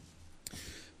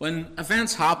When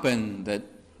events happen that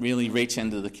really reach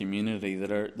into the community,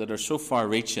 that are so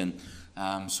far-reaching,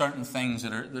 certain things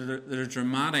that are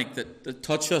dramatic, that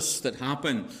touch us, that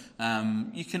happen,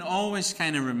 you can always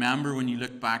kind of remember when you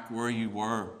look back where you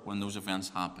were when those events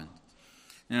happened.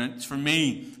 For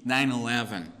me,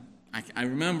 9/11. I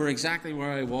remember exactly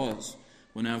where I was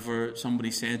whenever somebody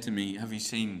said to me, "Have you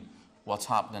seen what's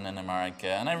happening in America?"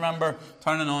 And I remember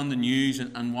turning on the news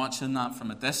and watching that from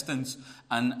a distance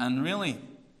and really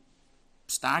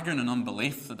staggering in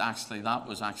unbelief that that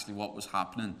was actually what was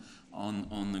happening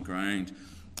on the ground.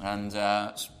 And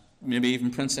maybe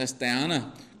even Princess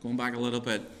Diana, going back a little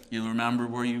bit, you'll remember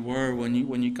where you were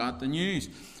when you got the news.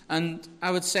 And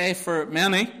I would say for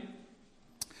many,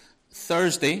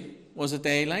 Thursday was a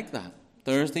day like that.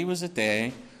 Thursday was a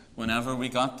day whenever we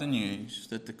got the news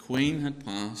that the Queen had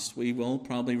passed. We will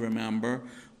probably remember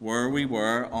where we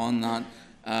were on that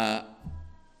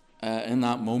in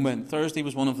that moment. Thursday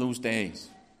was one of those days,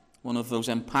 one of those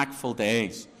impactful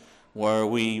days where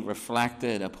we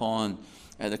reflected upon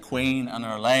the Queen and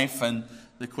her life, and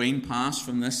the Queen passed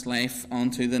from this life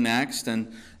onto the next.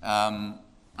 And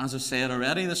as I said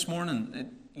already this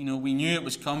morning, we knew it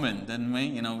was coming, didn't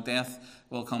we? Death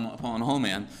will come upon all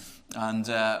men. And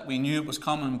we knew it was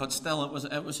coming, but still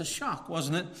it was a shock,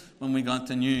 wasn't it, when we got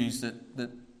the news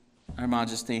that Her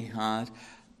Majesty had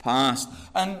passed.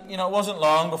 And, it wasn't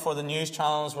long before the news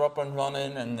channels were up and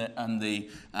running, and the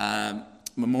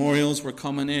memorials were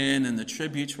coming in, and the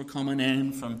tributes were coming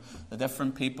in from the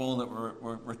different people that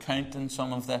were recounting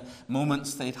some of the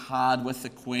moments they'd had with the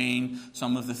Queen,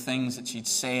 some of the things that she'd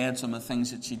said, some of the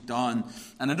things that she'd done.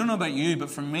 And I don't know about you,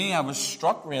 but for me, I was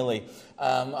struck really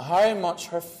how much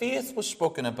her faith was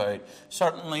spoken about.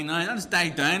 Certainly now, that has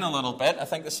died down a little bit. I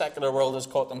think the secular world has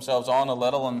caught themselves on a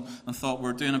little and thought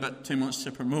we're doing a bit too much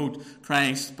to promote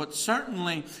Christ. But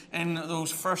certainly in those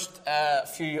first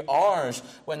few hours,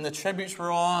 when the tributes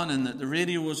were on and the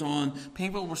radio was on,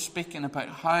 people were speaking about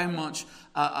how much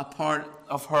a part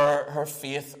of her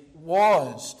faith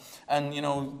was. And,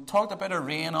 talked about her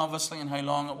reign, obviously, and how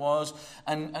long it was.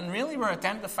 And really we're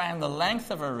identifying the length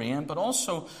of her reign, but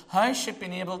also how she'd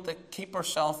been able to keep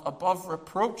herself above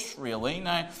reproach, really.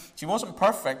 Now, she wasn't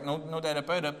perfect, no doubt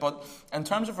about it, but in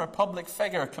terms of her public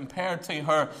figure compared to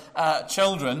her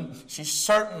children, she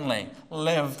certainly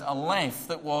lived a life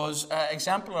that was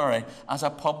exemplary as a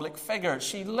public figure.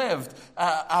 She lived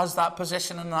as that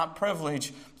position and that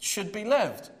privilege should be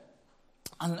lived.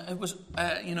 And it was,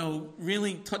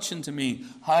 really touching to me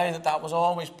how that was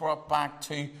always brought back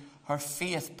to her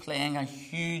faith playing a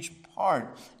huge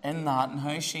part in that, and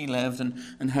how she lived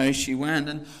and how she went.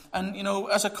 And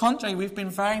as a country, we've been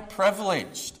very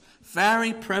privileged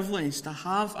to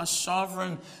have a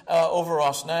sovereign over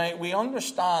us. Now, we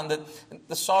understand that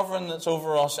the sovereign that's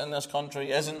over us in this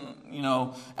country has the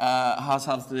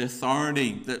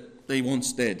authority that they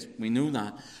once did. We know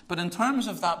that. But in terms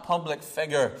of that public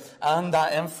figure and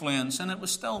that influence, and it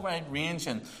was still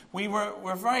wide-ranging,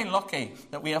 we're very lucky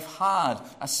that we have had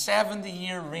a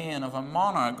 70-year reign of a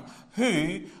monarch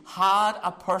who had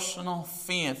a personal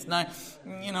faith. Now,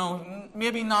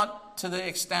 maybe not to the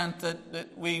extent that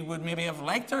we would maybe have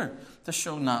liked her to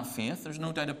show that faith. There's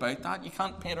no doubt about that. You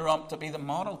can't paint her up to be the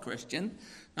model Christian.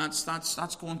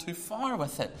 That's going too far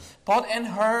with it. But in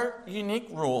her unique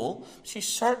role, she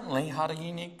certainly had a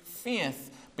unique faith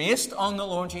based on the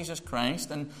Lord Jesus Christ,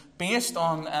 and based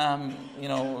on,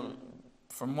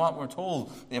 from what we're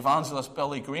told, the evangelist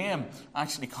Billy Graham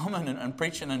actually coming and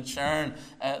preaching and sharing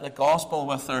the gospel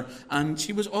with her. And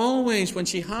she was always, when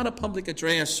she had a public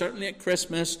address, certainly at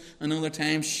Christmas and other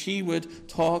times, she would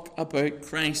talk about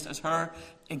Christ as her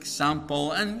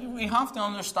example. And we have to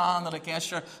understand that I guess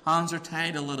your hands are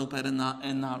tied a little bit in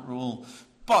that role.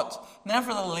 But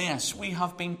nevertheless, we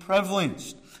have been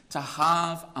privileged to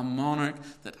have a monarch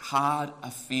that had a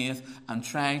faith and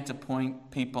tried to point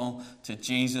people to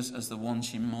Jesus as the one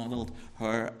she modelled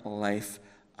her life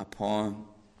upon.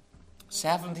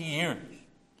 70 years.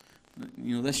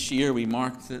 This year we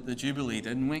marked the Jubilee,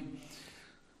 didn't we?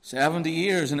 70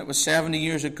 years, and it was 70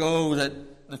 years ago that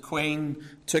the Queen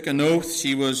took an oath.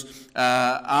 She was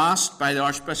asked by the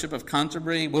Archbishop of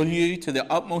Canterbury, "Will you, to the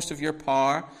utmost of your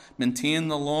power, maintain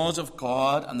the laws of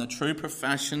God and the true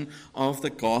profession of the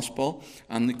gospel?"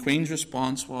 And the Queen's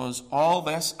response was, "All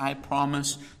this I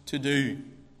promise to do."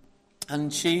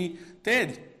 And she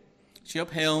did. She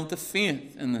upheld the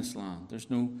faith in this land. There's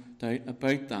no doubt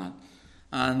about that.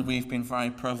 And we've been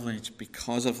very privileged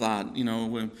because of that.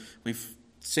 We've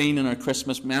seen in our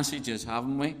Christmas messages,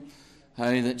 haven't we,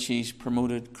 how that she's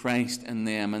promoted Christ in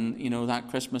them. And, that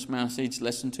Christmas message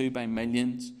listened to by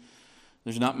millions.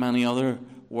 There's not many other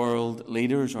world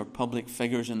leaders or public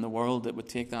figures in the world that would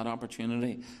take that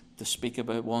opportunity to speak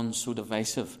about one so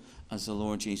divisive as the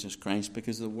Lord Jesus Christ,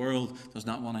 because the world does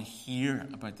not want to hear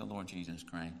about the Lord Jesus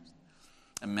Christ.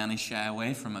 And many shy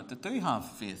away from it that do have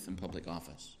faith in public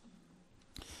office.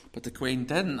 But the Queen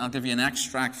didn't. I'll give you an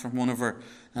extract from one of her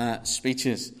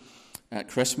speeches at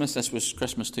Christmas. This was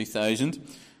Christmas 2000.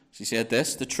 She said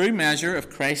this: "The true measure of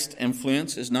Christ's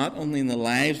influence is not only in the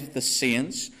lives of the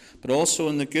saints, but also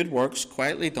in the good works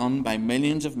quietly done by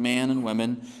millions of men and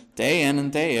women day in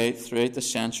and day out throughout the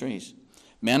centuries.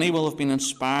 Many will have been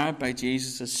inspired by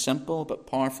Jesus' simple but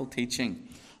powerful teaching.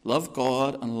 Love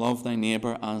God and love thy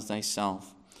neighbour as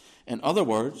thyself. In other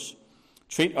words,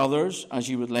 treat others as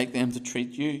you would like them to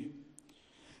treat you."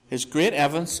 His great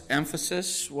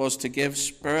emphasis was to give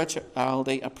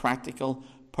spirituality a practical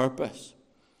purpose.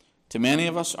 To many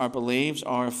of us, our beliefs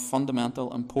are of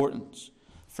fundamental importance.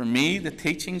 For me, the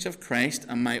teachings of Christ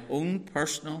and my own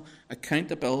personal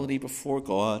accountability before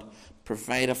God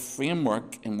provide a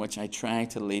framework in which I try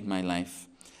to lead my life.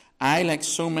 I, like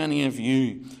so many of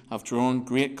you, have drawn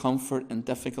great comfort in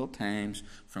difficult times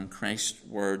from Christ's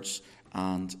words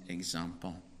and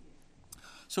example.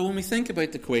 So when we think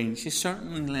about the Queen, she's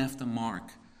certainly left a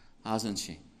mark, hasn't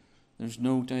she? There's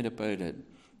no doubt about it.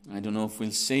 I don't know if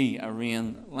we'll see a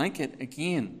reign like it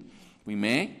again. We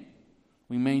may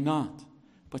not.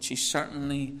 But she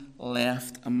certainly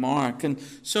left a mark. And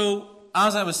so,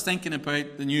 as I was thinking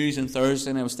about the news on Thursday,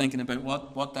 and I was thinking about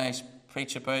what do I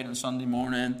preach about on Sunday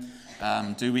morning,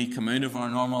 do we come out of our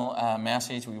normal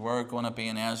message? We were going to be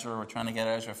in Ezra. We're trying to get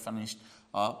Ezra finished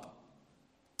up.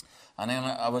 And then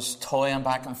I was toying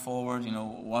back and forward,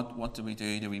 what do we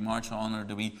do? Do we march on, or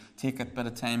do we take a bit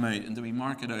of time out, and do we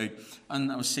mark it out? And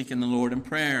I was seeking the Lord in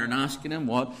prayer and asking him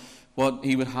what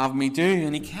he would have me do.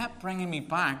 And he kept bringing me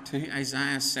back to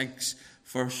Isaiah 6,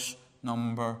 verse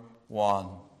number 1.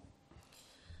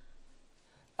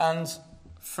 And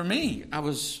for me, I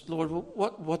was, Lord,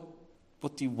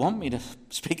 what do you want me to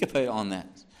speak about on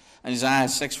that? And Isaiah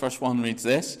 6, verse 1 reads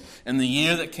this: "In the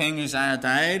year that King Uzziah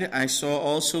died, I saw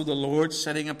also the Lord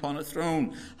sitting upon a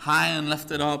throne, high and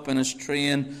lifted up, and his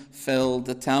train filled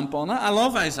the temple." And I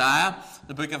love Isaiah,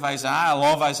 the book of Isaiah. I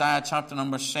love Isaiah chapter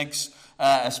number 6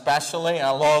 especially.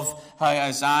 I love how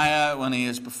Isaiah, when he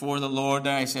is before the Lord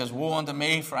there, he says, "Woe unto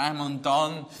me, for I am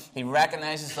undone." He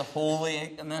recognizes the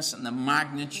holiness and the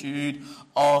magnitude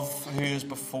of who is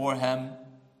before him.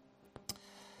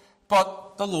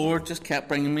 But the Lord just kept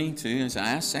bringing me to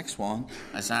Isaiah 6:1,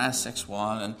 Isaiah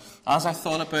 6:1. And as I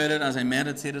thought about it, as I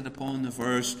meditated upon the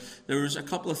verse, there was a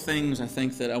couple of things I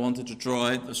think that I wanted to draw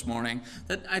out this morning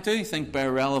that I do think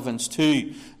bear relevance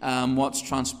to what's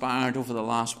transpired over the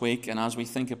last week, and as we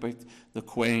think about the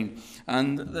Queen.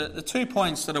 And the 2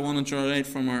 points that I want to draw out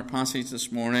from our passage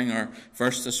this morning, or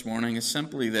verse this morning, is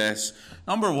simply this.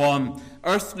 Number one,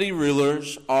 earthly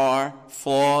rulers are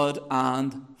flawed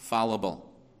and fallible.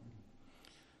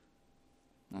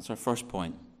 That's our first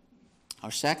point. Our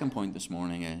second point this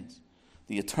morning is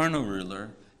the eternal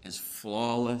ruler is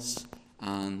flawless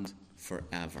and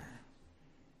forever.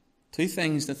 Two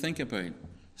things to think about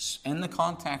in the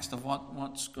context of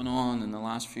what's going on in the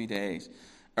last few days.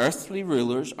 Earthly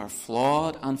rulers are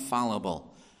flawed and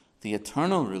fallible. The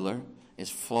eternal ruler is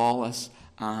flawless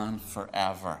and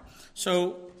forever.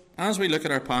 So, as we look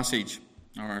at our passage,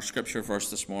 or our scripture verse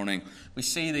this morning,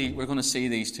 we're going to see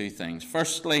these two things.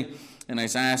 Firstly, in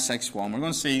Isaiah 6:1, we're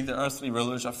going to see the earthly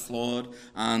rulers are flawed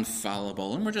and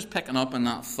fallible. And we're just picking up on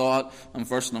that thought in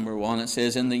verse number 1. It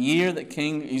says, "In the year that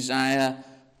King Uzziah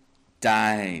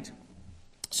died."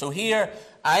 So here,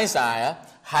 Isaiah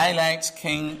highlights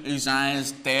King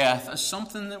Uzziah's death as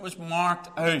something that was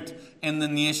marked out in the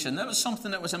nation. It was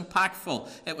something that was impactful.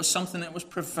 It was something that was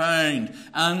profound.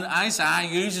 And Isaiah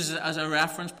uses it as a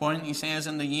reference point. He says,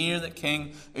 "In the year that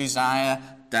King Uzziah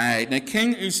died." Now,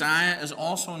 King Uzziah is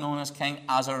also known as King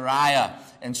Azariah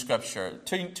in Scripture.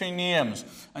 Two names.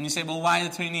 And you say, well, why the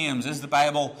two names? Is the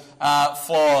Bible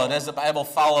flawed? Is the Bible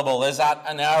fallible? Is that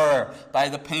an error by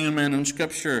the penman in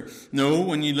Scripture? No,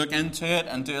 when you look into it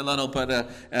and do a little bit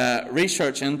of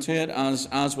research into it,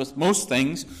 as with most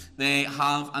things, they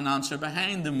have an answer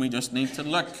behind them. We just need to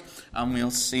look, and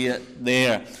we'll see it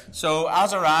there. So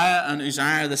Azariah and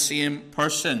Uzziah are the same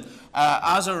person.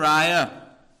 Azariah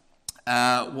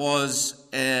was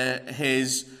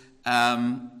his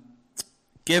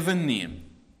given name.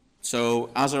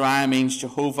 So Azariah means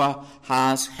Jehovah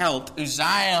has helped.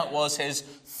 Uzziah was his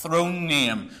throne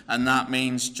name, and that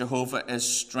means Jehovah is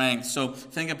strength. So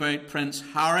think about Prince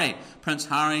Harry. Prince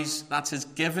Harry's, that's his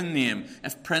given name.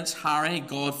 If Prince Harry,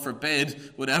 God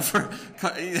forbid, would ever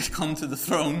come to the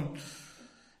throne,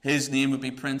 His name would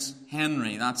be Prince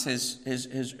Henry. That's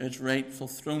his rightful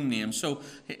throne name. So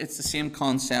it's the same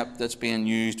concept that's being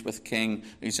used with King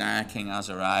Uzziah, King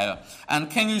Azariah. And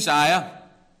King Uzziah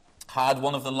had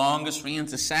one of the longest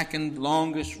reigns, the second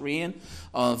longest reign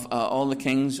of all the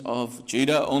kings of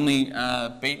Judah, only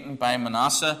beaten by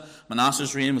Manasseh.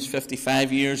 Manasseh's reign was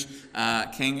 55 years.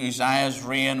 King Uzziah's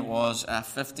reign was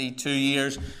 52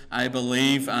 years, I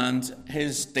believe, and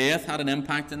his death had an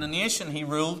impact in the nation. He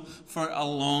ruled for a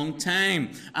long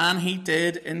time, and he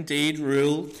did indeed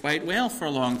rule quite well for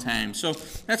a long time. So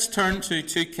let's turn to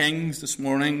 2 Kings this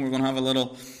morning. We're going to have a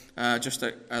little,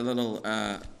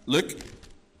 look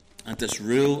at this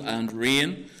rule and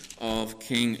reign of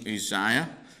King Uzziah.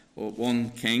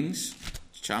 2 Kings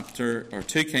chapter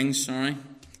 15.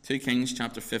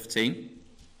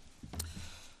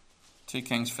 2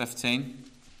 Kings 15.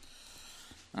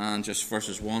 And just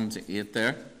verses 1 to 8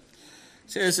 there. It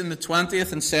says, in the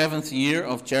 20th and 7th year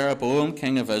of Jeroboam,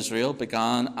 king of Israel,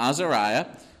 began Azariah,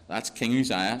 that's King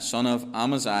Uzziah, son of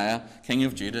Amaziah, king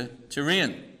of Judah, to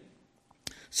reign.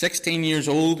 16 years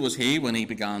old was he when he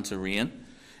began to reign.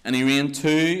 And he reigned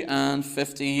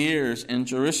 52 years in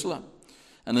Jerusalem.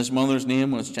 And his mother's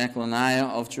name was Jeconiah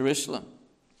of Jerusalem.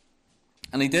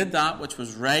 And he did that which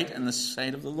was right in the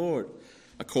sight of the Lord,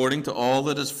 according to all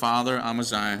that his father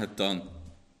Amaziah had done,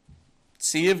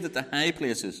 save that the high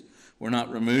places were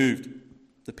not removed.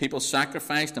 The people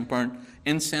sacrificed and burnt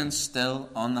incense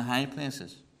still on the high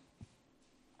places.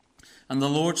 And the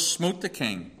Lord smote the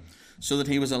king, so that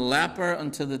he was a leper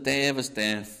until the day of his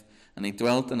death. And he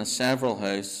dwelt in a several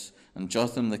house, and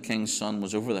Jotham the king's son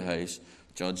was over the house,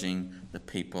 judging the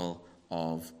people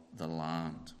of the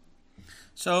land.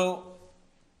 So,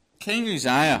 King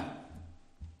Uzziah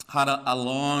had a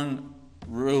long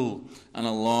rule and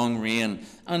a long reign.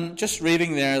 And just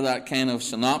reading there that kind of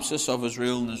synopsis of his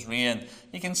rule and his reign,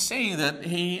 you can see that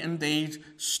he indeed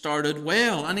started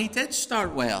well. And he did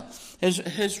start well.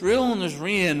 His rule and his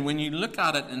reign, when you look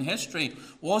at it in history,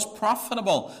 was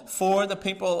profitable for the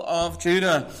people of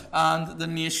Judah and the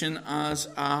nation as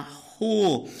a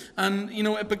whole. And,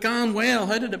 it began well.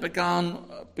 How did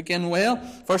it begin well?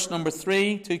 Verse number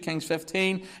 3, 2 Kings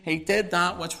 15, he did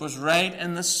that which was right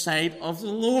in the sight of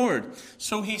the Lord.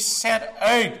 So he set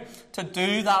out to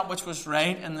do that which was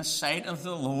right in the sight of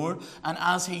the Lord. And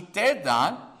as he did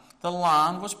that, the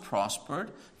land was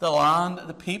prospered,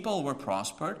 the people were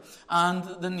prospered, and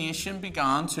the nation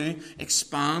began to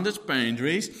expand its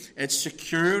boundaries. Its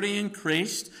security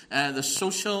increased. The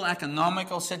social,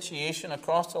 economical situation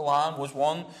across the land was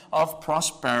one of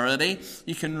prosperity.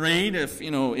 You can read, if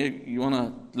you want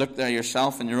to look there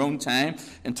yourself in your own time,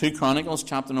 in 2 Chronicles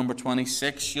chapter number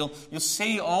 26, you'll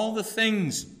see all the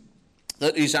things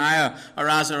that Uzziah or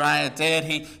Azariah did.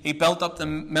 He built up the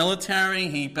military,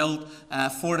 he built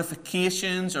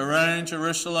fortifications around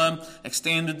Jerusalem,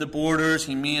 extended the borders,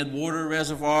 he made water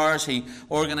reservoirs, he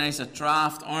organized a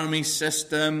draft army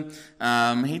system.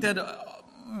 He did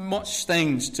much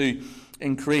things to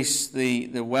increase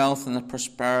the wealth and the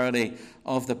prosperity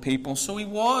of the people. So he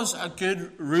was a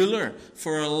good ruler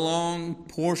for a long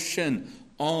portion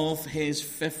of his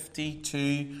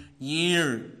 52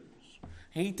 years.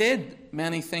 He did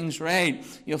many things right.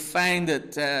 You'll find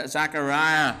that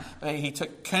Zechariah, he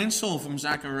took counsel from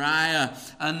Zechariah,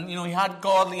 and he had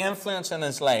godly influence in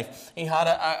his life. He had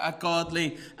a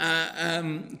godly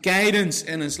guidance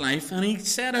in his life, and he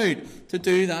set out to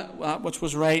do that which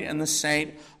was right in the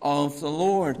sight of the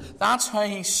Lord. That's how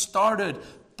he started.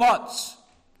 But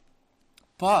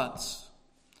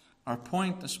our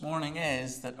point this morning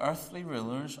is that earthly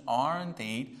rulers are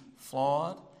indeed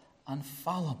flawed and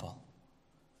fallible.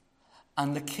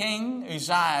 And the king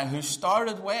Uzziah, who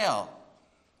started well,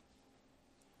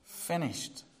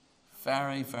 finished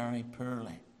very, very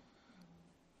poorly.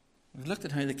 We've looked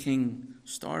at how the king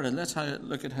started. Let's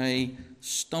look at how he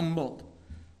stumbled.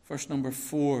 Verse number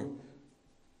 4,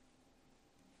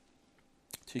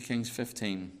 2 Kings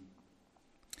 15.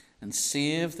 And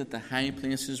save that the high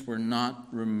places were not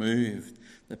removed.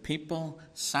 The people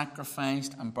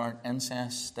sacrificed and burnt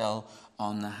incense still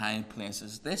on the high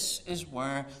places. This is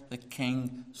where the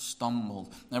king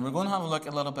stumbled. Now we're going to have a look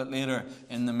a little bit later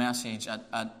in the message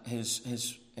at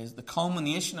the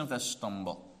culmination of this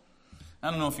stumble. I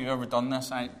don't know if you've ever done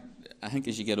this. I think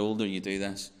as you get older you do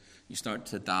this. You start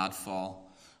to dad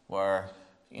fall, where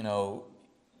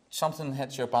something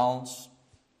hits your balance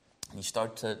and you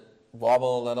start to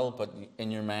wobble a little, but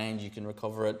in your mind you can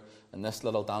recover it, and this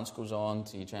little dance goes on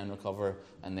till you try and recover,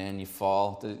 and then you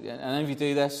fall. And if you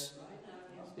do this,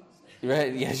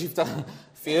 right? Yes, you've done.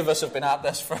 A few of us have been at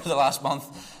this for the last month.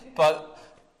 But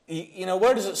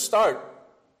where does it start?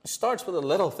 It starts with a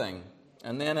little thing.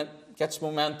 and then it gets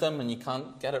momentum and you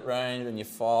can't get it round and you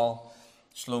fall.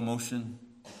 Slow motion.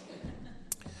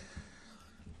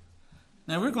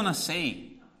 Now we're going to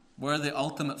see where the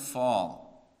ultimate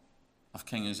fall of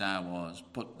King Uzziah was.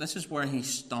 But this is where he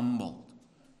stumbled.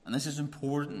 And this is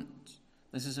important.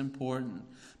 This is important.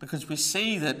 Because we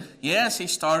see that, yes, he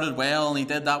started well and he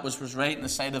did that which was right in the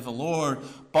sight of the Lord.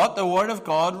 But the Word of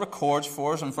God records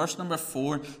for us in verse number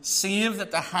 4, save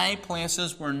that the high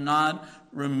places were not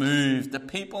removed. The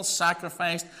people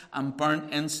sacrificed and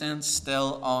burnt incense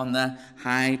still on the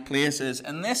high places.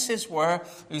 And this is where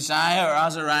Uzziah or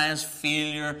Azariah's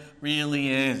failure really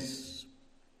is.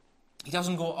 He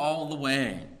doesn't go all the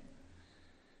way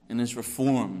in his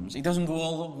reforms. He doesn't go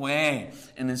all the way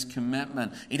in his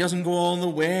commitment. He doesn't go all the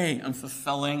way in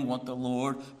fulfilling what the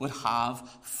Lord would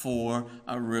have for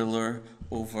a ruler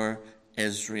over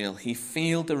Israel. He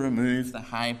failed to remove the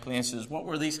high places. What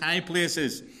were these high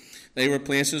places? They were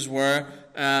places where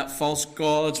false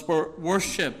gods were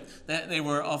worshipped. They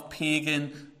were of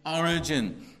pagan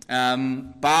origin.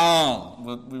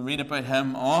 Baal, we read about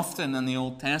him often in the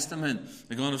Old Testament.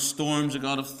 The god of storms, the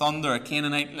god of thunder.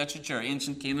 Canaanite literature,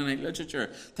 ancient Canaanite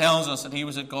literature, tells us that he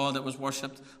was a god that was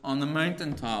worshipped on the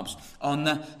mountaintops, on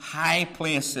the high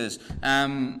places.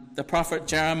 The prophet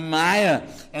Jeremiah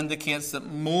indicates that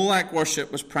Molech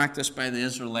worship was practiced by the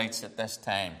Israelites at this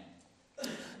time.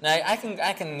 Now, I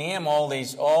can name all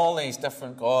these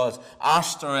different gods.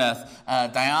 Ashtoreth,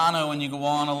 Diana, when you go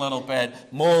on a little bit,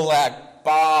 Molech,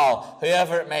 Baal,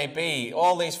 whoever it may be,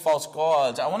 all these false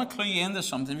gods. I want to clue you into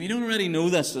something. If you don't already know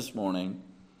this morning,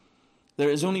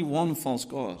 there is only one false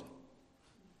god.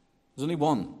 There's only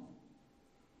one.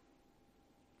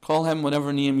 Call him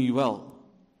whatever name you will.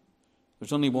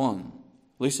 There's only one.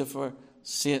 Lucifer,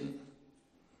 Satan.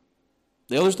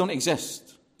 The others don't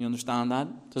exist. You understand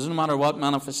that? Doesn't matter what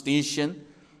manifestation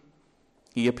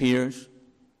he appears.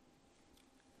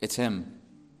 It's him.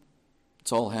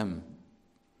 It's all him.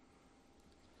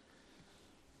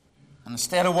 And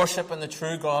instead of worshipping the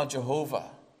true God, Jehovah,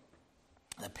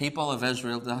 the people of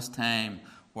Israel at this time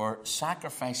were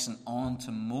sacrificing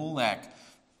unto Molech.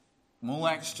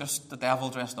 Molech's just the devil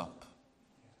dressed up.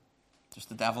 Just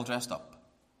the devil dressed up.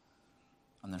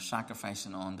 And they're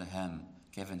sacrificing unto him,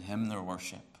 giving him their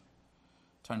worship.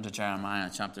 Turn to Jeremiah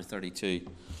chapter 32,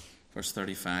 verse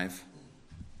 35.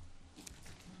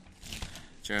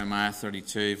 Jeremiah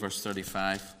 32, verse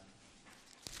 35.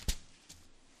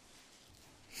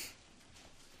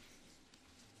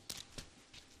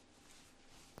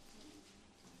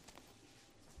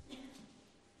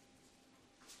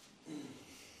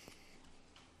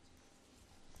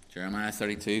 Jeremiah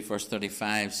 32, verse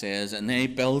 35 says, and they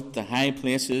built the high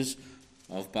places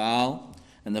of Baal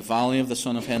in the valley of the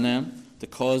son of Hinnom, to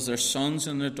cause their sons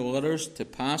and their daughters to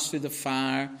pass through the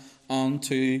fire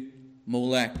unto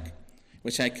Molech,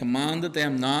 which I commanded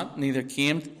them not, neither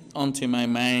came unto my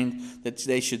mind, that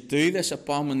they should do this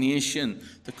abomination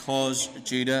to cause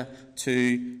Judah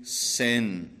to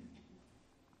sin.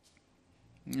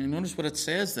 You notice what it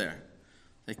says there.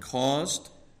 They caused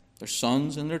their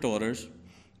sons and their daughters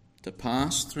to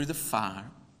pass through the fire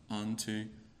unto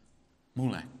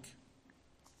Molech.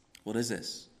 What is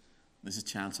this? This is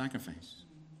child sacrifice.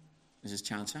 This is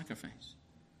child sacrifice.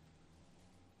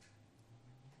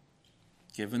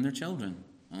 Giving their children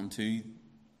unto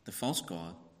the false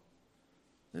god,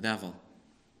 the devil,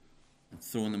 and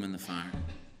throwing them in the fire.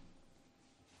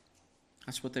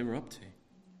 That's what they were up to.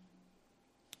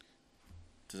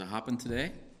 Does it happen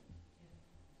today?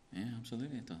 Yeah,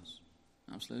 absolutely it does.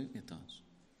 Absolutely it does.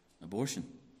 Abortion.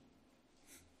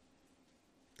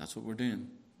 That's what we're doing.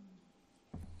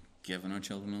 Giving our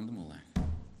children unto Molech,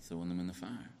 throwing them in the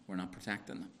fire. We're not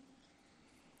protecting them.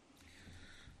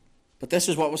 But this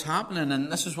is what was happening,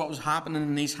 and this is what was happening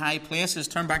in these high places.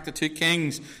 Turn back to 2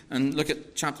 Kings and look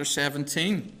at chapter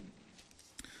 17,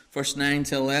 verse 9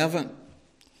 to 11.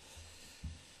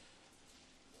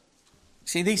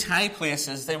 See, these high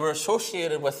places, they were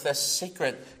associated with this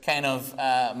secret kind of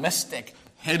mystic,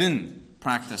 hidden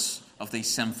practice of these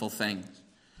sinful things.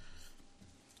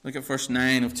 Look at verse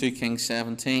 9 of 2 Kings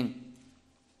 17.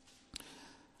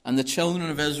 And the children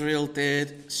of Israel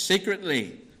did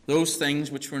secretly those things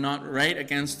which were not right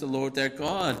against the Lord their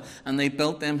God. And they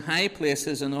built them high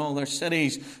places in all their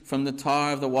cities, from the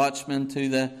tower of the watchman to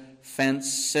the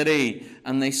fenced city.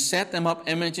 And they set them up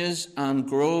images and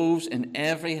groves in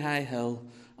every high hill,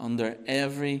 under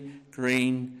every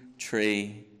green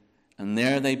tree. And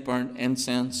there they burnt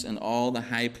incense in all the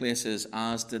high places,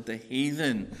 as did the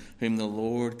heathen, whom the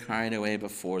Lord carried away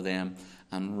before them,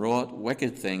 and wrought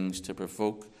wicked things to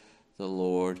provoke the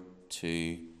Lord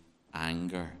to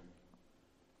anger.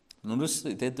 Notice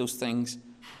they did those things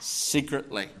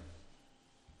secretly.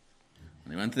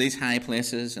 They went to these high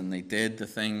places and they did the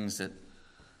things that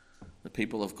the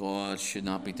people of God should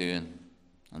not be doing.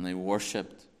 And they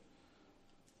worshipped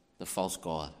the false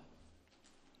god.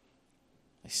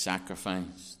 They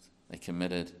sacrificed. They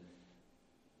committed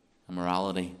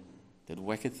immorality. Did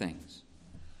wicked things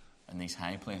in these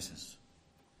high places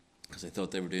because they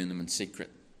thought they were doing them in secret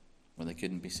where they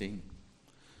couldn't be seen.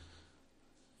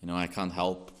 You know, I can't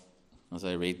help, as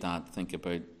I read that, think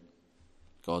about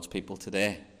God's people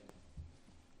today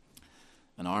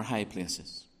in our high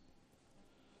places.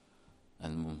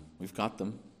 And we've got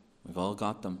them. We've all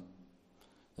got them.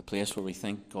 The place where we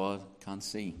think God can't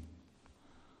see.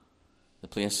 The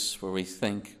place where we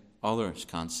think others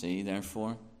can't see,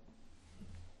 therefore,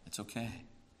 it's okay.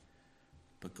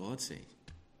 But God sees.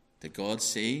 Did God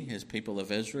see his people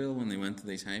of Israel when they went to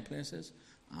these high places?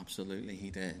 Absolutely, he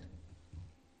did.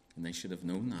 And they should have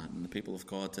known that. And the people of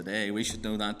God today, we should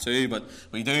know that too. But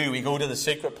we do. We go to the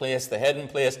secret place, the hidden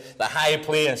place, the high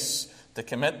place, to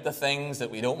commit the things that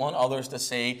we don't want others to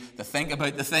see, to think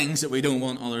about the things that we don't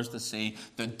want others to see,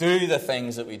 to do the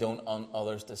things that we don't want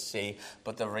others to see.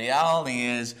 But the reality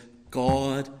is,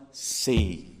 God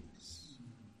sees.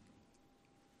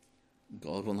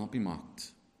 God will not be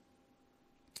mocked.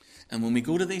 And when we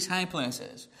go to these high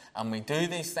places and we do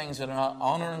these things that are not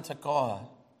honouring to God,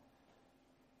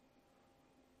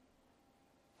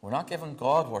 we're not giving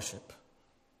God worship.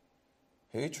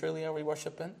 Who truly are we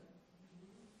worshipping?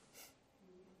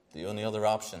 The only other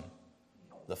option,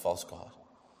 the false god.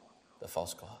 The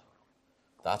false god.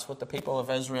 That's what the people of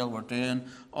Israel were doing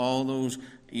all those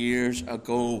years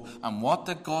ago. And what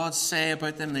did God say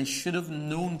about them? They should have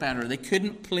known better. They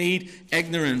couldn't plead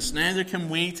ignorance. Neither can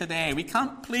we today. We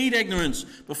can't plead ignorance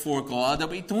before God, that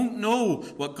we don't know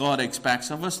what God expects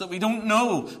of us, that we don't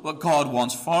know what God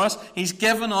wants for us. He's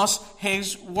given us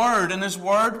his word, and his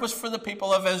word was for the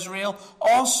people of Israel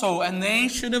also. And they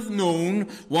should have known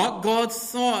what God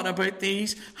thought about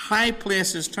these high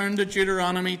places. Turn to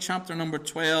Deuteronomy chapter number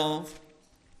 12.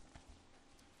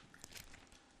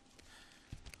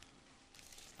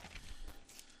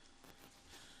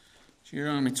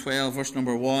 Deuteronomy 12, verse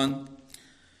number 1.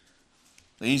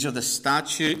 These are the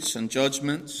statutes and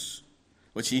judgments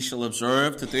which ye shall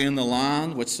observe to do in the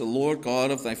land which the Lord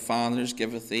God of thy fathers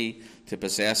giveth thee to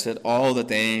possess it all the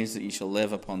days that ye shall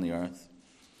live upon the earth.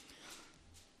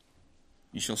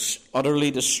 Ye shall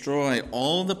utterly destroy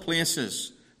all the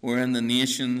places wherein the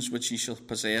nations which ye shall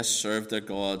possess serve their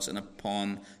gods, and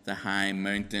upon the high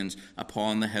mountains,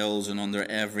 upon the hills, and under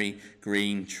every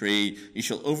green tree. Ye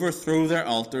shall overthrow their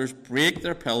altars, break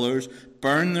their pillars,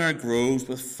 burn their groves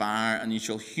with fire, and ye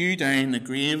shall hew down the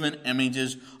graven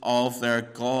images of their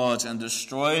gods, and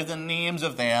destroy the names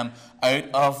of them out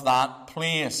of that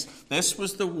place. This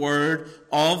was the word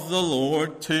of the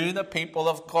Lord to the people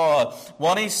of God.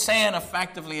 What he's saying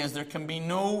effectively is there can be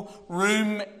no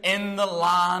room in the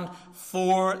land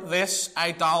for this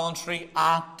idolatry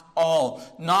at all.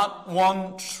 Not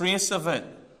one trace of it.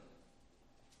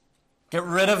 Get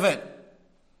rid of it.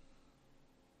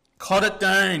 Cut it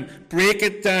down. Break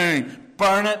it down.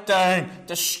 Burn it down.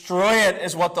 Destroy it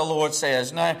is what the Lord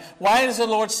says. Now, why does the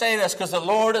Lord say this? Because the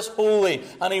Lord is holy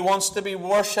and he wants to be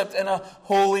worshipped in a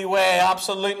holy way.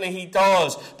 Absolutely, he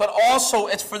does. But also,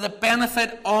 it's for the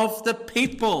benefit of the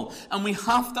people. And we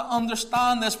have to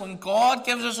understand this. When God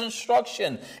gives us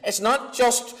instruction, it's not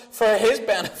just for his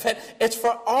benefit, it's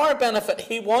for our benefit.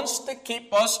 He wants to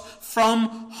keep us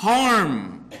from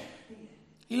harm.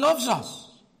 He loves us.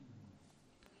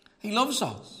 He loves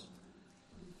us.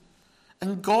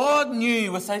 And God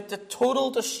knew without the total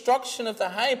destruction of the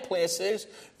high places,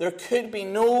 there could be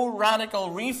no radical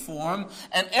reform.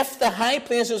 And if the high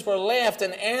places were left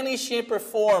in any shape or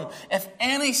form, if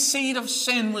any seed of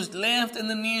sin was left in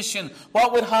the nation,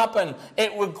 what would happen?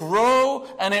 It would grow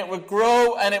and it would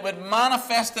grow and it would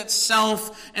manifest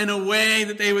itself in a way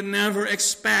that they would never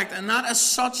expect. And that is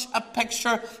such a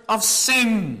picture of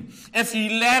sin. If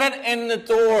you let it in the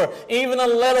door, even a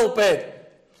little bit,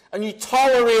 and you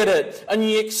tolerate it, and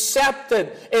you accept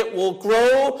it, it will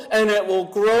grow, and it will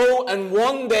grow, and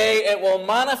one day it will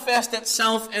manifest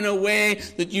itself in a way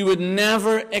that you would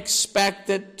never expect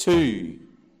it to.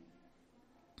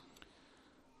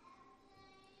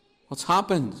 What's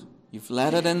happened? You've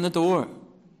let it in the door.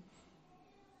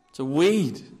 It's a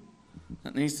weed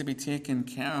that needs to be taken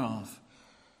care of.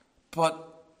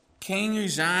 But King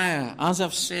Uzziah, as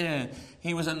I've said,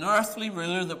 he was an earthly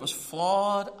ruler that was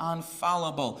flawed and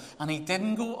fallible. And he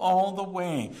didn't go all the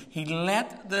way. He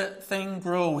let the thing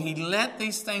grow. He let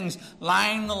these things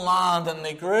line the land. And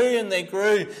they grew and they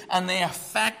grew. And they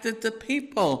affected the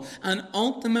people. And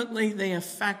ultimately they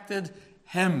affected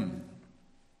him.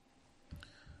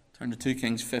 Turn to 2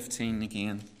 Kings 15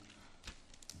 again.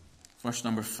 Verse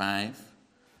number 5.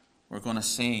 We're going to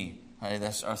see how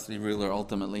this earthly ruler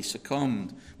ultimately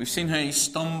succumbed. We've seen how he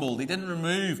stumbled. He didn't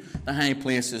remove the high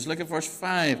places. Look at verse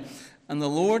 5. And the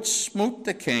Lord smote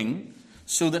the king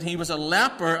so that he was a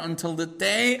leper until the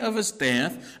day of his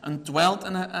death and dwelt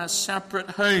in a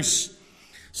separate house.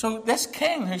 So this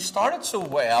king who started so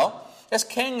well, this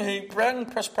king who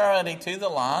brought prosperity to the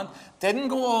land, didn't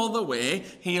go all the way.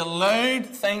 He allowed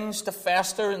things to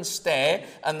fester and stay,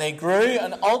 and they grew,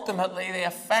 and ultimately they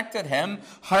affected him.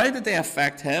 How did they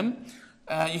affect him?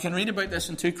 You can read about this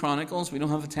in 2 Chronicles. We don't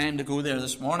have the time to go there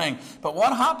this morning. But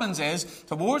what happens is,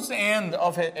 towards the end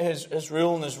of his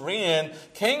rule and his reign,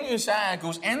 King Uzziah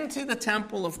goes into the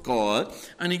temple of God,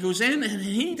 and he goes in and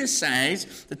he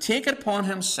decides to take it upon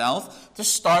himself to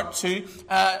start to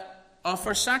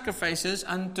offer sacrifices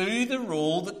and do the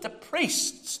role that the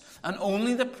priests, and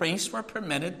only the priests, were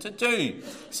permitted to do.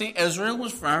 See, Israel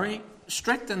was very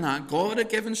strict in that. God had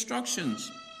given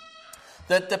instructions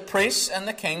that the priests and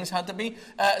the kings had to be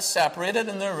separated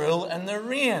in their rule and their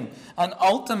reign. And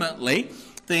ultimately,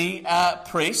 the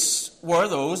priests were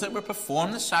those that would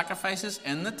perform the sacrifices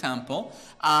in the temple,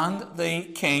 and the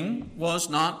king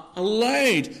was not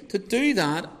allowed to do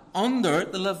that under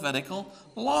the Levitical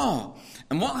law.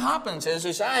 And what happens is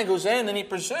Uzziah goes in and he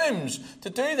presumes to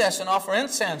do this and offer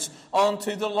incense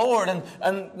unto the Lord.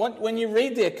 And when you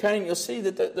read the account, you'll see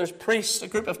that there's priests, a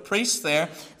group of priests there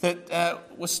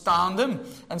that was standing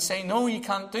and say, no, you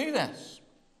can't do this.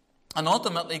 And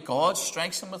ultimately God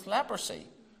strikes him with leprosy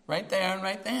right there and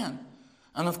right then.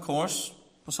 And of course,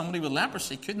 somebody with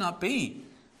leprosy could not be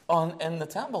in the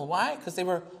temple. Why? Because they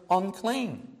were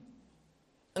unclean.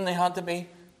 And they had to be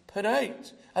put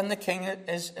out. And the king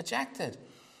is ejected.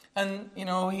 And,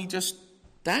 he just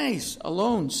dies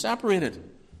alone, separated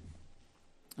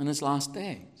in his last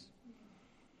days.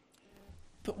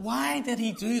 But why did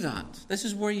he do that? This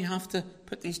is where you have to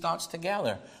put these dots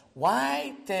together.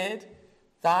 Why did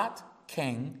that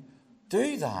king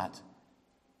do that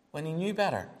when he knew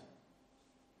better?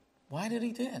 Why did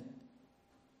he do it?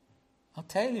 I'll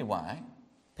tell you why.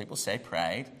 People say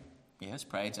pride. Yes,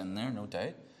 pride's in there, no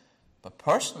doubt. But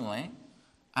personally,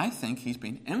 I think he's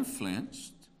been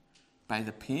influenced by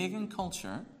the pagan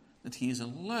culture that he is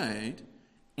allowed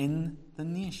in the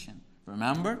nation.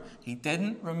 Remember, he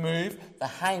didn't remove the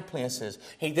high places.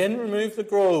 He didn't remove the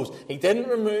groves. He didn't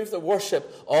remove the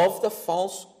worship of the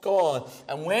false god.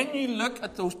 And when you look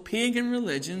at those pagan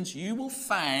religions, you will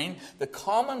find the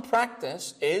common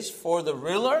practice is for the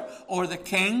ruler or the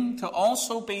king to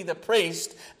also be the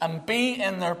priest and be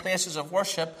in their places of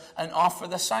worship and offer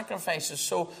the sacrifices.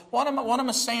 So what am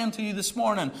I saying to you this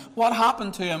morning? What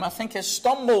happened to him? I think his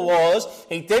stumble was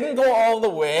he didn't go all the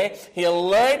way. He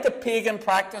allowed the pagan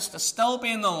practice to still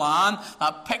be in the land,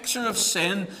 a picture of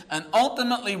sin, and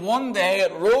ultimately one day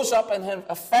it rose up in him,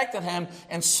 affected him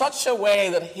in such a way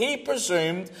that he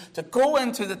presumed to go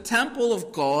into the temple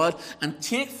of God and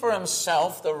take for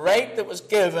himself the right that was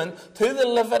given to the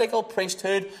Levitical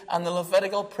priesthood and the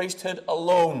Levitical priesthood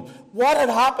alone. What had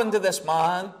happened to this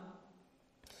man?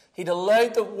 He'd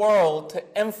allowed the world to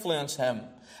influence him.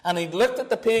 And he'd looked at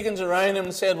the pagans around him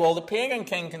and said, well, the pagan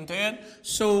king can do it,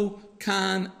 so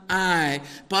can I.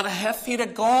 But if he'd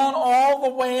have gone all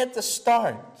the way at the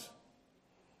start,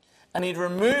 and he'd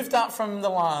removed that from the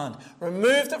land,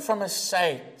 removed it from his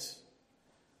sight,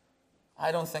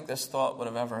 I don't think this thought would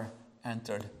have ever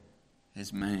entered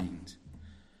his mind.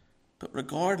 But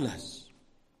regardless,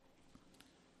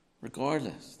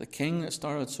 the king that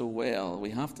started so well, we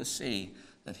have to see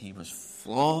that he was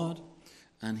flawed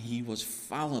and he was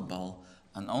fallible,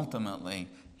 and ultimately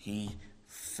he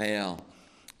fell.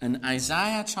 In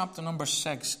Isaiah chapter number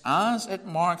 6, as it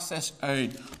marks this out,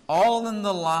 all in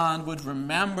the land would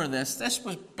remember this. This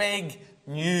was big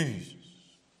news.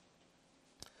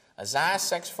 Isaiah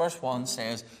 6 verse 1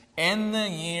 says, in the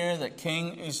year that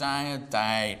King Uzziah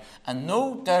died, and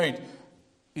no doubt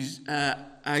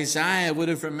Isaiah would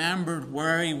have remembered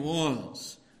where he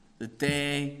was the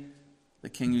day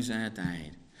that King Uzziah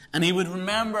died. And he would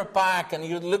remember back, and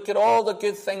he would look at all the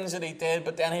good things that he did,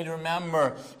 but then he'd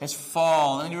remember his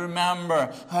fall, and he'd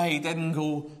remember how he didn't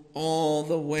go all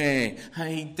the way, how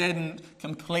he didn't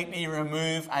completely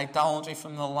remove idolatry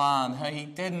from the land, how he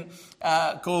didn't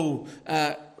go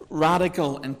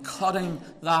radical in cutting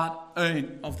that out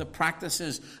of the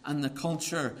practices and the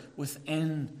culture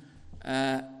within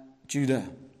Judah.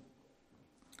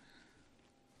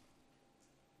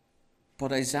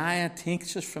 But Isaiah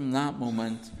takes us from that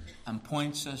moment and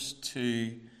points us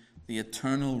to the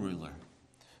eternal ruler,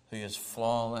 who is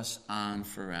flawless and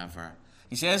forever.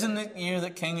 He says, in the year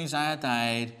that King Uzziah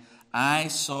died, I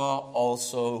saw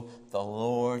also the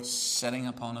Lord sitting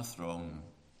upon a throne,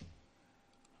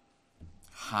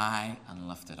 high and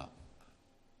lifted up.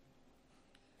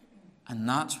 And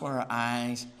that's where our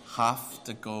eyes have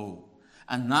to go.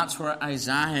 And that's where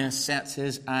Isaiah sets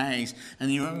his eyes. And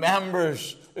he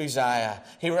remembers Uzziah.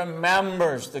 He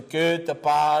remembers the good, the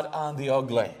bad, and the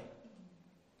ugly.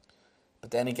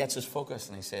 But then he gets his focus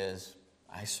and he says,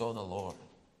 I saw the Lord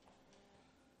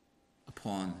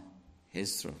upon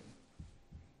his throne,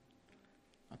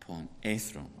 upon a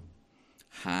throne,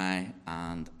 high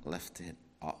and lifted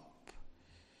up.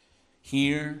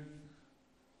 Here,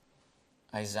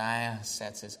 Isaiah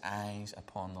sets his eyes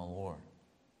upon the Lord.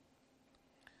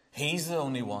 He's the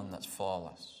only one that's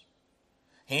flawless.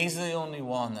 He's the only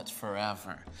one that's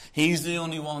forever. He's the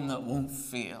only one that won't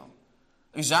fail.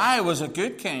 Uzziah was a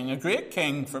good king, a great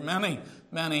king for many,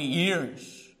 many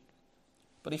years.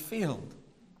 But he failed.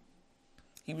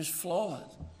 He was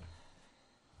flawed.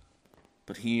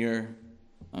 But here,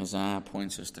 Isaiah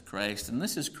points us to Christ. And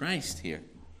this is Christ here.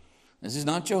 This is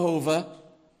not Jehovah.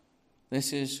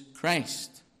 This is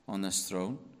Christ on this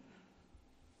throne.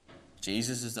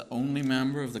 Jesus is the only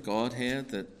member of the Godhead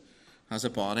that has a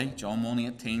body. John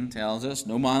 1:18 tells us,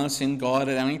 no man has seen God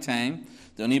at any time.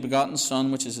 The only begotten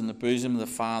Son, which is in the bosom of the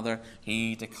Father,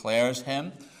 he declares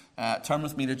him. Turn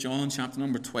with me to John chapter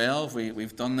number 12.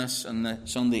 We've done this in the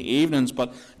Sunday evenings,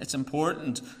 but it's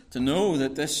important to know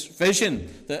that this vision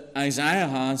that Isaiah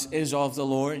has is of the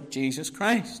Lord Jesus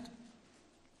Christ.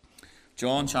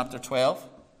 John chapter 12.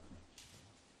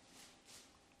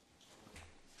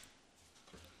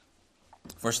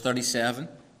 Verse 37.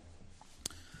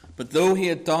 But though he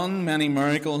had done many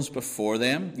miracles before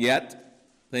them, yet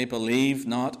they believed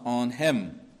not on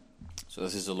him. So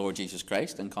this is the Lord Jesus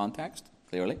Christ in context,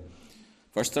 clearly.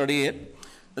 Verse 38.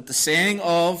 That the saying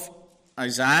of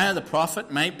Isaiah the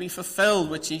prophet might be fulfilled,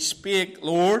 which he spake,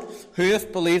 Lord, who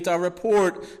hath believed our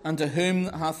report, and to whom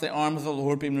hath the arm of the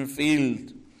Lord been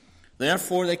revealed?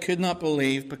 Therefore they could not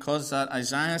believe, because that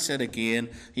Isaiah said again,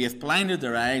 he hath blinded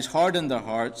their eyes, hardened their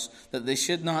hearts, that they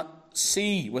should not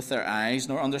see with their eyes,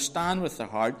 nor understand with their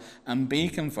heart, and be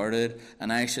converted,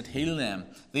 and I should heal them.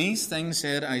 These things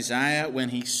said Isaiah when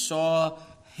he saw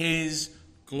his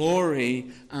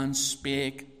glory and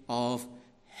spake of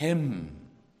him.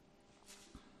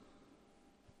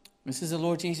 This is the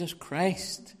Lord Jesus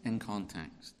Christ in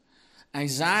context.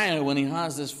 Isaiah, when he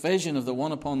has this vision of the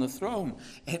one upon the throne,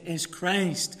 it is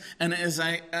Christ. And it is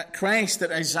Christ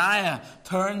that Isaiah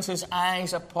turns his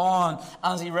eyes upon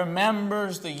as he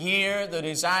remembers the year that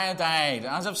Uzziah died.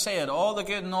 As I've said, all the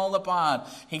good and all the bad,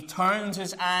 he turns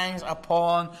his eyes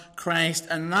upon Christ.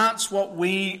 And that's what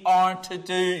we are to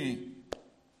do.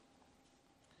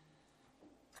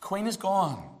 The queen is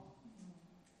gone,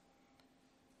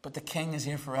 but the king is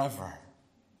here forever.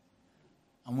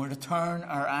 And we're to turn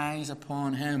our eyes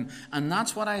upon him. And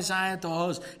that's what Isaiah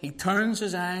does. He turns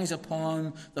his eyes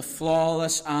upon the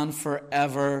flawless and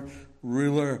forever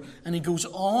ruler. And he goes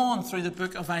on through the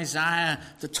book of Isaiah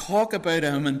to talk about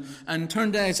him. And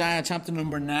turn to Isaiah chapter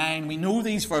number 9. We know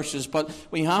these verses, but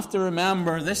we have to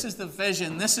remember this is the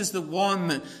vision. This is the one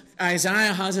that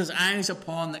Isaiah has his eyes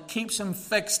upon, that keeps him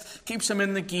fixed, keeps him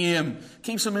in the game,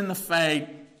 keeps him in the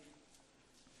fight.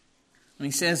 And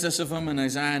he says this of him in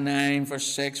Isaiah 9, verse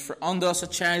 6, For unto us a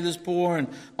child is born,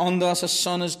 unto us a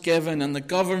son is given, and the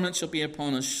government shall be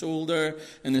upon his shoulder,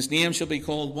 and his name shall be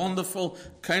called Wonderful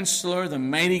Counselor, the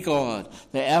Mighty God,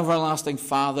 the Everlasting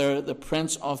Father, the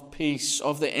Prince of Peace.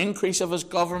 Of the increase of his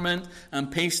government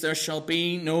and peace there shall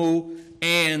be no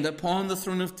end upon the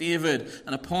throne of David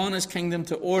and upon his kingdom,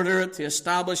 to order it, to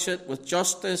establish it with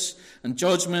justice and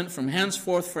judgment from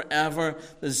henceforth forever.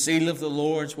 The zeal of the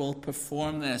Lord will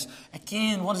perform this.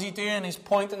 Again, what is he doing? He's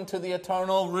pointing to the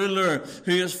eternal ruler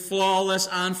who is flawless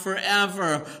and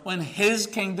forever. When his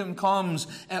kingdom comes,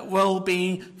 it will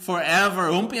be forever.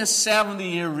 It won't be a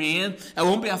 70-year reign. It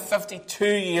won't be a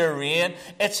 52-year reign.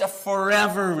 It's a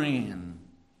forever reign.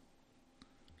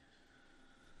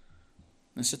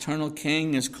 This eternal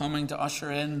king is coming to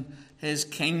usher in his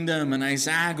kingdom. And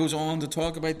Isaiah goes on to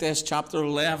talk about this, chapter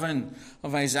 11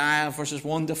 of Isaiah, verses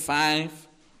 1 to 5.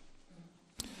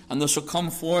 And there shall come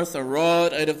forth a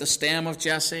rod out of the stem of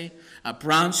Jesse, a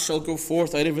branch shall go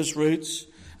forth out of his roots,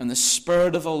 and the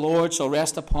Spirit of the Lord shall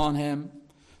rest upon him,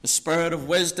 the Spirit of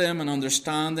wisdom and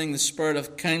understanding, the Spirit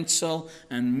of counsel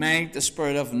and might, the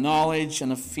Spirit of knowledge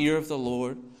and of fear of the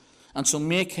Lord, and shall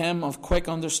make him of quick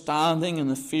understanding in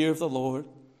the fear of the Lord.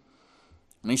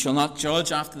 And he shall not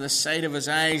judge after the sight of his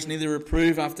eyes, neither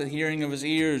reprove after the hearing of his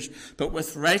ears. But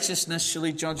with righteousness shall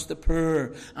he judge the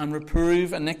poor, and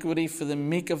reprove iniquity for the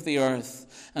meek of the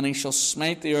earth. And he shall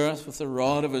smite the earth with the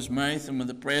rod of his mouth, and with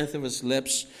the breath of his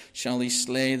lips shall he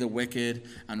slay the wicked.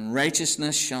 And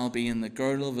righteousness shall be in the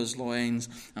girdle of his loins,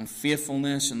 and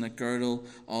faithfulness in the girdle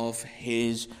of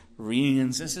his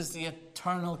reigns. This is the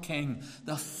eternal King,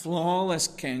 the flawless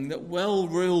King that will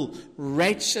rule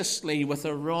righteously with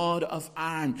a rod of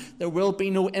iron. There will be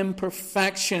no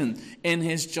imperfection in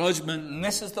his judgment. And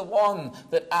this is the one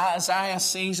that Isaiah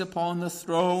sees upon the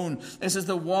throne. This is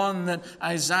the one that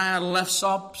Isaiah lifts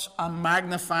up and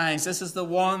magnifies. This is the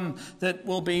one that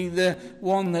will be the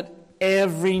one that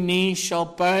every knee shall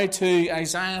bow to.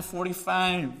 Isaiah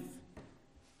 45.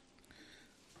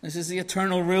 This is the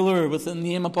eternal ruler with the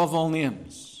name above all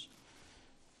names.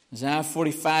 Isaiah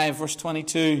 45, verse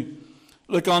 22.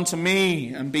 Look unto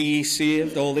me, and be ye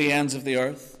saved, all the ends of the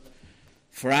earth.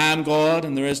 For I am God,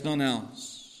 and there is none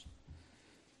else.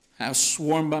 I have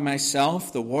sworn by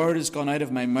myself, the word is gone out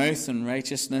of my mouth in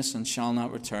righteousness, and shall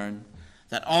not return.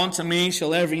 That unto me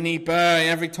shall every knee bow,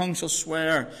 every tongue shall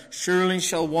swear. Surely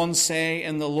shall one say,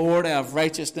 in the Lord I have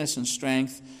righteousness and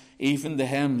strength. Even to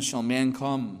him shall men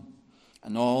come,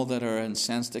 and all that are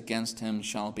incensed against him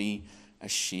shall be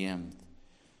ashamed.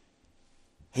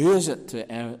 Who is it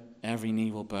to every knee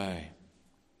will bow?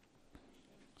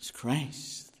 It's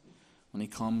Christ, when he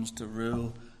comes to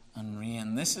rule and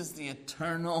reign. This is the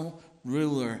eternal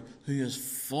ruler who is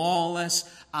flawless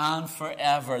and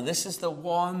forever. This is the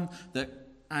one that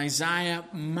Isaiah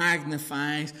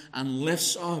magnifies and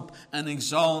lifts up and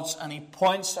exalts, and he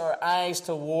points our eyes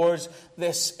towards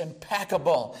this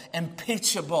impeccable,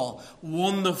 impeachable,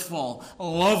 wonderful,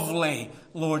 lovely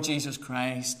Lord Jesus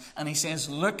Christ. And he says,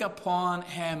 look upon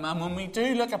him. And when we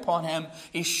do look upon him,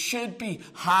 he should be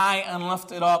high and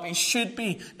lifted up. He should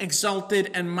be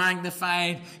exalted and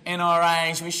magnified in our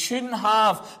eyes. We shouldn't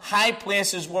have high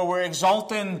places where we're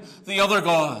exalting the other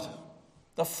God,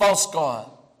 the false God.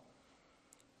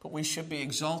 But we should be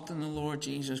exalting the Lord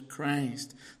Jesus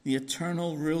Christ, the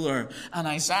eternal ruler. And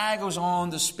Isaiah goes on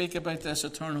to speak about this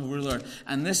eternal ruler.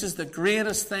 And this is the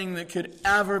greatest thing that could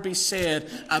ever be said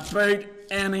about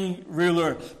any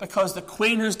ruler. Because the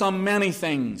Queen has done many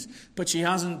things, but she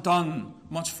hasn't done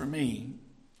much for me.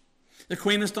 The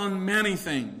Queen has done many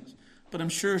things, but I'm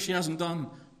sure she hasn't done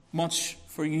much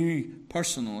for you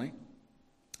personally.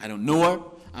 I don't know her.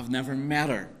 I've never met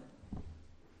her.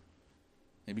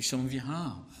 Maybe some of you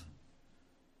have.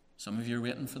 Some of you are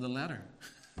waiting for the letter.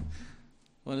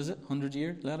 What is it?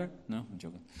 100-year letter? No, I'm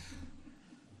joking.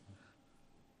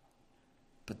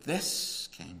 But this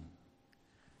King,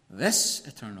 this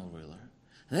eternal ruler,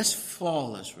 this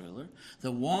flawless ruler,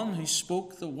 the one who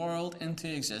spoke the world into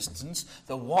existence,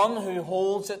 the one who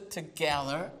holds it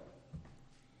together.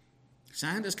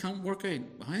 Scientists can't work out,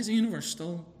 how does the universe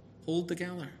still hold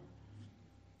together?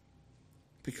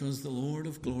 Because the Lord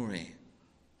of glory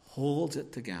holds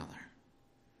it together.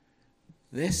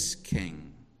 This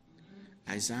King,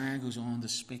 Isaiah goes on to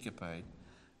speak about,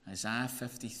 Isaiah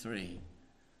 53,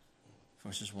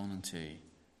 verses 1 and 2.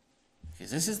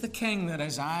 Because this is the King that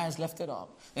Isaiah has lifted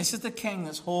up. This is the King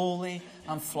that's holy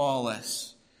and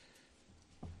flawless.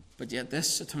 But yet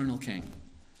this eternal King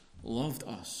loved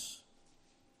us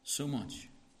so much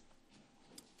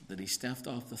that he stepped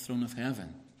off the throne of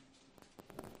heaven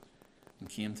and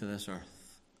came to this earth.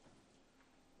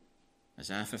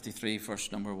 Isaiah 53,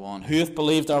 verse number 1. Who hath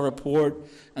believed our report,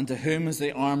 and to whom is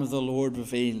the arm of the Lord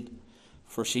revealed?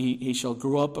 For he shall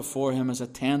grow up before him as a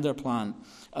tender plant,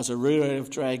 as a root out of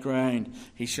dry ground.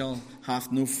 He shall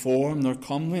have no form nor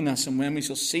comeliness, and when we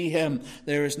shall see him,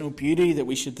 there is no beauty that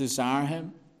we should desire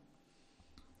him.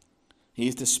 He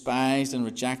is despised and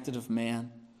rejected of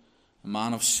men, a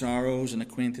man of sorrows and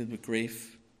acquainted with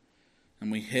grief.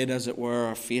 And we hid, as it were,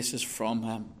 our faces from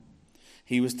him.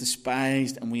 He was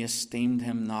despised, and we esteemed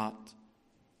him not.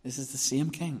 This is the same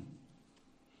King.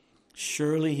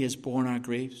 Surely he has borne our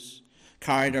griefs,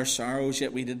 carried our sorrows,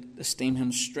 yet we did esteem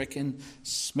him stricken,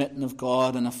 smitten of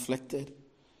God, and afflicted.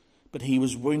 But he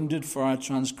was wounded for our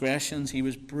transgressions, he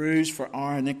was bruised for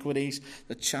our iniquities.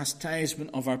 The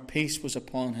chastisement of our peace was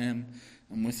upon him,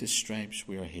 and with his stripes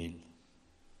we are healed.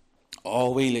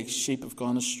 All we like sheep have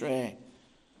gone astray.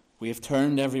 We have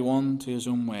turned every one to his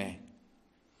own way.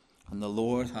 and the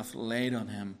Lord hath laid on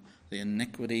him the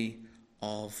iniquity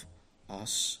of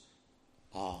us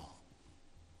all.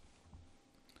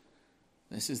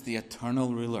 This is the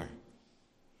eternal ruler,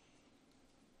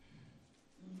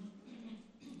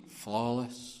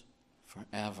 flawless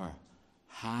forever,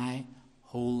 high,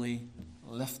 holy,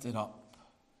 lifted up.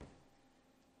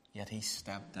 Yet he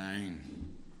stepped down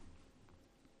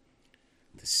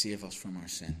to save us from our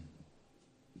sin.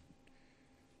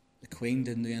 The Queen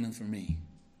didn't do anything for me,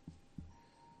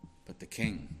 but the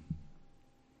King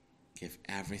gave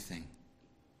everything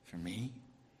for me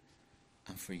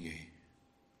and for you.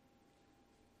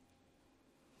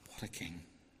 What a King.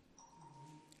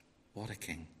 What a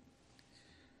King.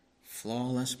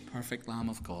 Flawless, perfect Lamb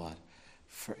of God,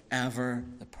 forever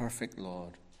the perfect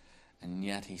Lord, and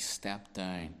yet he stepped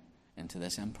down into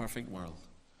this imperfect world,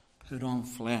 put on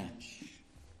flesh,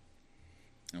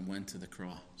 and went to the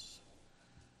cross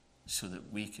so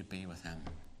that we could be with him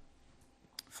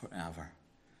forever.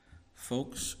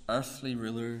 Folks, earthly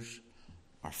rulers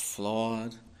are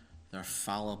flawed, they're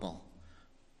fallible,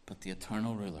 but the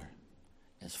eternal ruler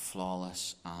is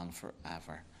flawless and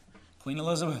forever. Queen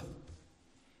Elizabeth,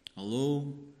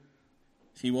 although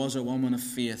she was a woman of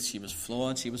faith, she was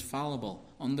flawed, she was fallible.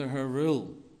 Under her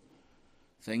rule,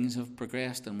 things have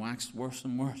progressed and waxed worse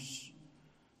and worse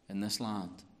in this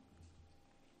land.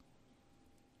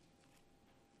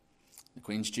 The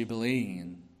Queen's Jubilee,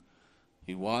 and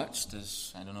we watched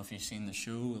as, I don't know if you've seen the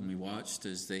show, and we watched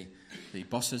as the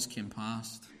buses came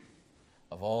past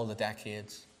of all the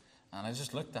decades, and I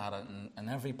just looked at it, and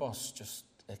every bus just,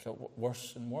 it got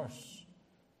worse and worse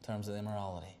in terms of the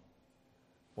immorality.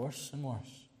 Worse and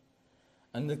worse.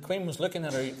 And the Queen was looking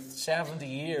at her 70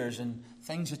 years, and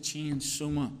things had changed so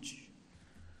much.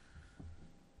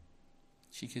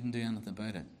 She couldn't do anything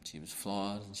about it. She was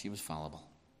flawed and she was fallible.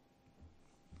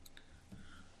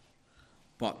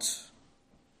 But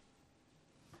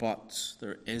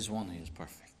there is one who is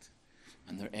perfect.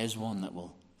 And there is one that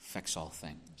will fix all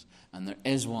things. And there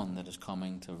is one that is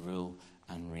coming to rule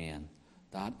and reign.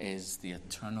 That is the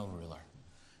eternal ruler.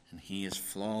 And he is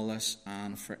flawless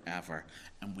and forever.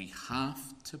 And we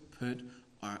have to put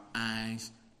our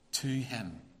eyes to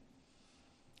him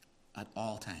at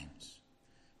all times.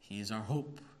 He is our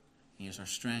hope. He is our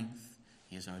strength.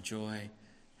 He is our joy.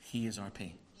 He is our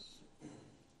peace.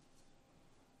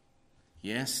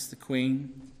 Yes, the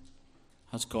Queen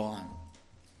has gone,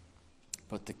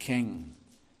 but the King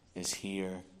is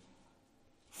here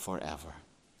forever.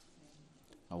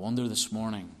 I wonder this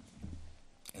morning,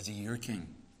 is he your King?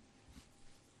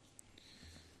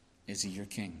 Is he your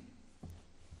King?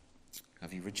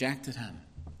 Have you rejected him?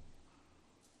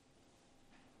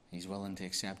 He's willing to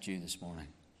accept you this morning.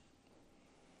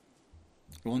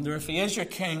 I wonder if he is your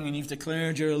King and you've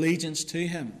declared your allegiance to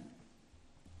him,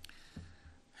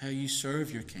 how you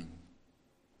serve your King.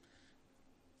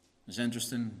 It's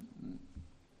interesting,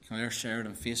 Claire shared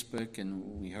on Facebook,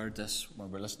 and we heard this when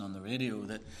we were listening on the radio,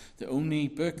 that the only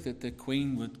book that the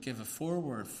Queen would give a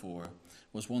foreword for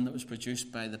was one that was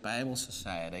produced by the Bible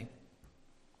Society,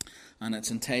 and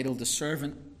it's entitled The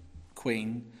Servant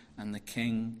Queen and the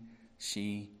King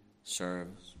She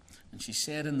Serves. And she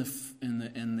said in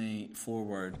the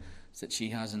foreword that she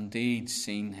has indeed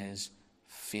seen his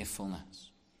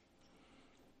faithfulness.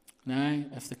 Now,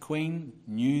 if the Queen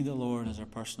knew the Lord as her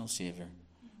personal Saviour,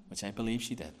 which I believe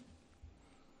she did,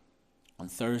 on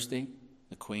Thursday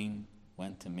the Queen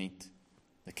went to meet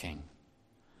the King.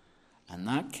 And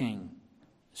that King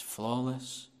is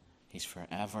flawless, he's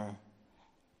forever,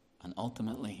 and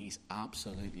ultimately he's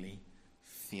absolutely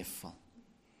faithful.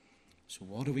 So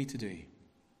what are we to do?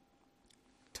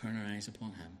 Turn our eyes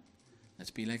upon him. Let's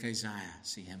be like Isaiah,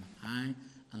 see him high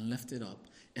and lifted up.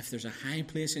 If there's a high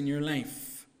place in your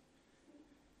life,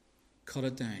 cut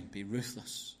it down, be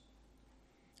ruthless,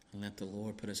 and let the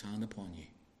Lord put his hand upon you,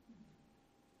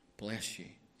 bless you,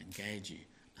 and guide you,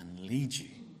 and lead you